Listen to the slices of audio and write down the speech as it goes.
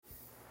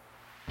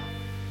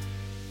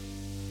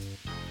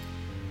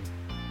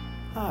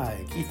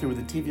Hi, Keith here with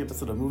a TV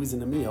episode of Movies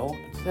in a Meal.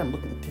 Today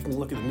I'm taking a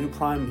look at the new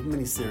Prime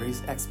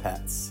miniseries,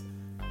 Expats.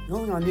 The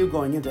only thing I knew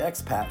going into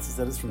Expats is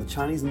that it's from the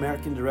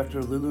Chinese-American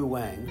director Lulu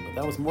Wang, but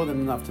that was more than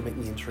enough to make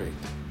me intrigued.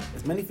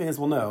 As many fans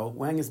will know,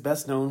 Wang is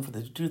best known for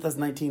the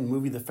 2019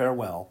 movie The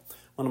Farewell,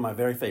 one of my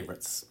very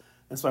favorites.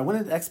 And so I went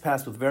into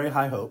Expats with very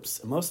high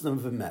hopes, and most of them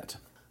have been met.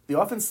 The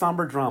often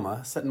somber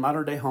drama, set in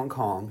modern-day Hong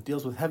Kong,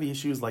 deals with heavy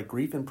issues like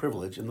grief and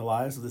privilege in the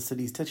lives of the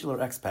city's titular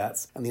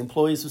expats and the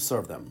employees who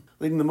serve them.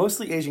 Leading the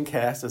mostly Asian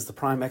cast as the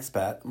prime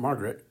expat,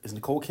 Margaret, is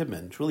Nicole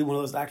Kidman, truly one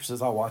of those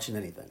actresses I'll watch in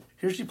anything.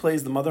 Here she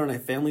plays the mother in a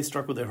family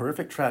struck with a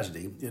horrific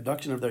tragedy, the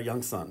abduction of their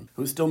young son,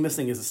 who is still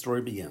missing as the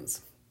story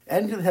begins.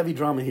 Adding to the heavy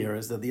drama here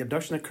is that the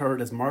abduction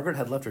occurred as Margaret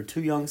had left her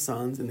two young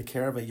sons in the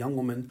care of a young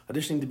woman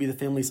auditioning to be the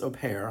family's au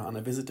pair on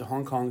a visit to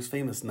Hong Kong's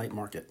famous night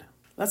market.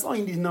 That's all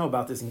you need to know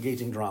about this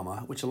engaging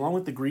drama, which along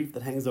with the grief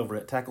that hangs over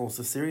it tackles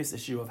the serious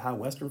issue of how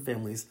Western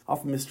families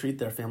often mistreat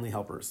their family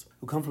helpers,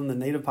 who come from the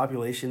native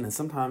population and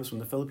sometimes from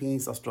the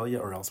Philippines, Australia,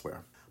 or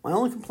elsewhere. My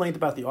only complaint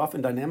about the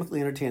often dynamically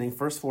entertaining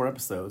first 4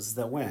 episodes is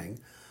that Wang,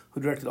 who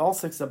directed all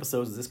 6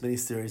 episodes of this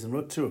miniseries and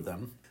wrote 2 of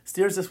them,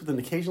 steers this with an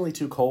occasionally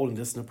too cold and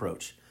distant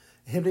approach,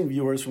 inhibiting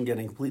viewers from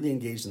getting completely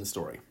engaged in the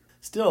story.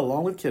 Still,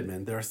 along with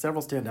Kidman, there are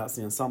several standouts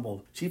in the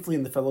ensemble, chiefly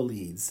in the fellow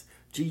leads.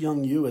 Ji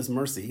Young-yu as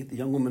Mercy, the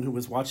young woman who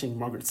was watching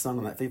Margaret's son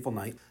on that fateful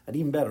night, and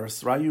even better,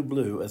 Sarayu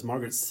Blue as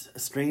Margaret's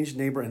estranged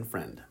neighbor and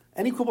friend.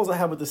 Any quibbles I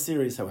had with the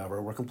series,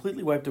 however, were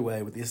completely wiped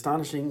away with the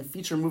astonishing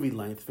feature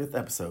movie-length 5th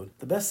episode,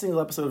 the best single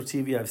episode of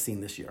TV I've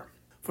seen this year.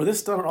 For this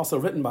stunner, also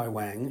written by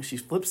Wang, she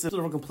flips it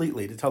over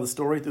completely to tell the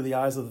story through the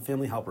eyes of the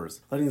family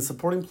helpers, letting the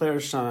supporting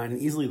players shine in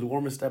easily the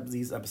warmest of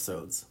these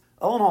episodes.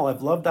 All in all,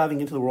 I've loved diving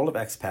into the world of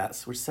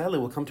Expats, which sadly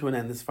will come to an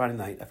end this Friday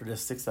night after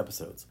just 6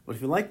 episodes. But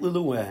if you like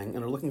Lulu Wang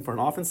and are looking for an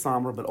often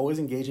somber but always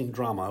engaging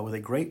drama with a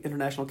great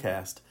international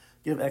cast,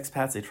 give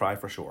Expats a try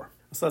for sure.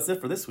 So that's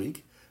it for this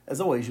week. As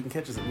always, you can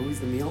catch us at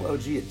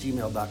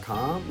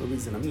moviesinamealog@gmail.com,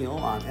 Movies in a Meal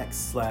on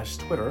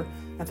X/Twitter,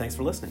 and thanks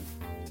for listening.